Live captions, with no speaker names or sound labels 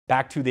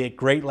Back to the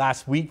great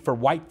last week for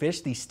Whitefish.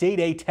 The State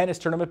A tennis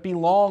tournament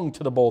belonged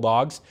to the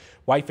Bulldogs.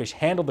 Whitefish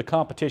handled the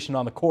competition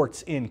on the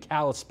courts in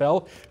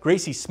Kalispell.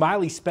 Gracie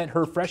Smyley spent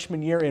her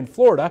freshman year in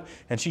Florida,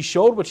 and she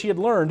showed what she had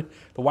learned.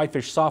 The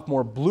Whitefish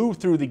sophomore blew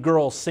through the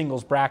girls'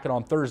 singles bracket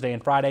on Thursday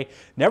and Friday,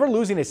 never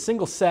losing a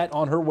single set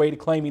on her way to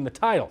claiming the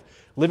title.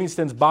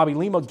 Livingston's Bobby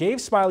Lima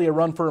gave Smyley a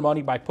run for her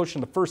money by pushing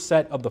the first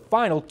set of the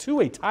final to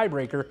a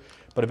tiebreaker,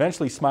 but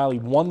eventually Smyley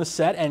won the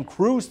set and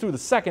cruised through the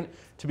second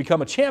to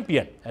become a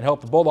champion and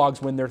help the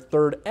Bulldogs win their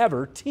third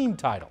ever team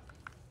title.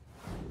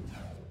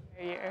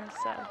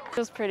 So it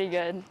was pretty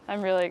good.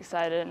 I'm really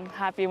excited and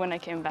happy when I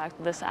came back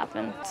that this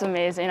happened. It's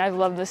amazing. I've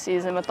loved the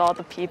season with all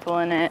the people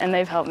in it, and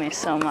they've helped me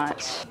so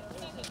much.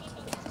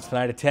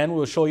 Tonight at 10,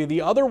 we'll show you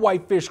the other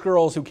Whitefish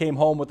girls who came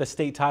home with the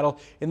state title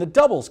in the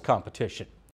doubles competition.